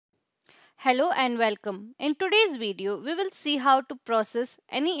Hello and welcome. In today's video, we will see how to process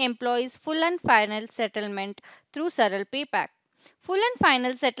any employee's full and final settlement through Saral PayPack. Full and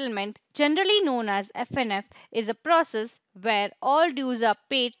final settlement, generally known as FNF, is a process where all dues are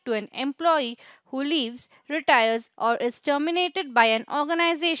paid to an employee who leaves, retires, or is terminated by an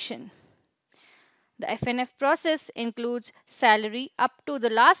organization. The FNF process includes salary up to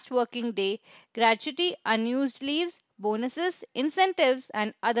the last working day, gratuity, unused leaves, bonuses, incentives,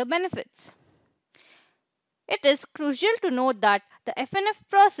 and other benefits. It is crucial to note that the FNF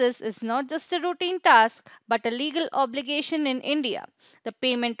process is not just a routine task but a legal obligation in India. The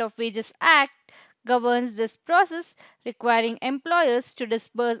Payment of Wages Act governs this process, requiring employers to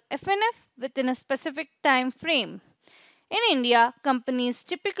disburse FNF within a specific time frame. In India, companies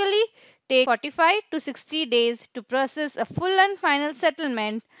typically take 45 to 60 days to process a full and final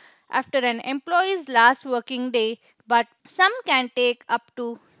settlement after an employee's last working day, but some can take up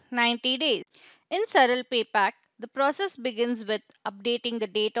to 90 days. In Saral PayPack, the process begins with updating the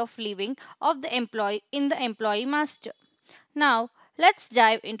date of leaving of the employee in the employee master. Now, let's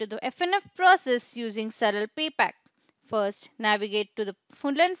dive into the FNF process using Saral PayPack. First, navigate to the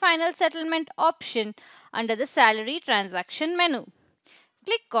full and final settlement option under the salary transaction menu.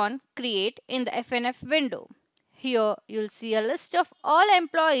 Click on Create in the FNF window. Here, you'll see a list of all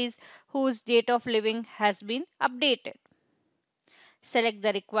employees whose date of leaving has been updated. Select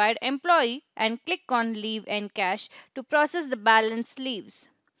the required employee and click on Leave Encash to process the balance leaves.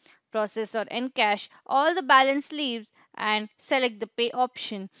 Process or encash all the balance leaves and select the Pay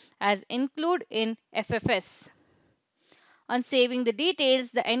option as Include in FFS. On saving the details,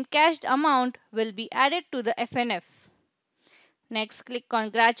 the encashed amount will be added to the FNF. Next, click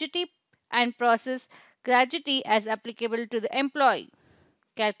on Gratuity and process gratuity as applicable to the employee.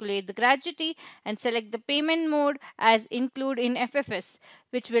 Calculate the gratuity and select the payment mode as Include in FFS,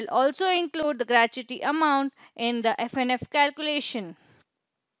 which will also include the gratuity amount in the FNF calculation.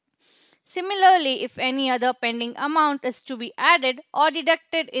 Similarly, if any other pending amount is to be added or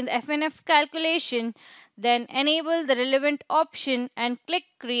deducted in the FNF calculation, then enable the relevant option and click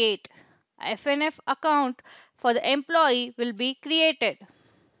Create. A FNF account for the employee will be created.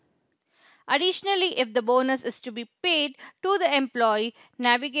 Additionally, if the bonus is to be paid to the employee,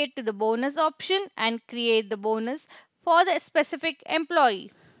 navigate to the bonus option and create the bonus for the specific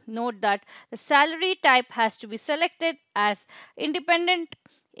employee. Note that the salary type has to be selected as independent.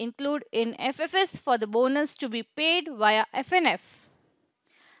 Include in FFS for the bonus to be paid via FNF.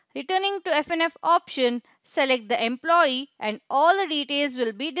 Returning to FNF option, select the employee and all the details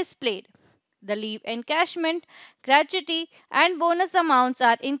will be displayed. The leave encashment, gratuity and bonus amounts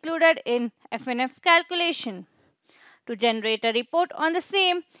are included in FNF calculation. To generate a report on the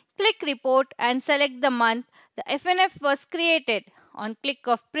same, click Report and select the month the FNF was created. On click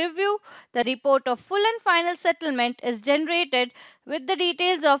of Preview, the report of full and final settlement is generated with the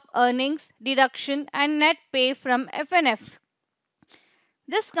details of earnings, deduction and net pay from FNF.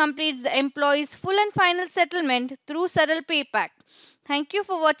 This completes the employee's full and final settlement through Saral PayPack. Thank you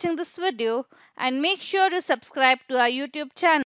for watching this video and make sure to subscribe to our YouTube channel.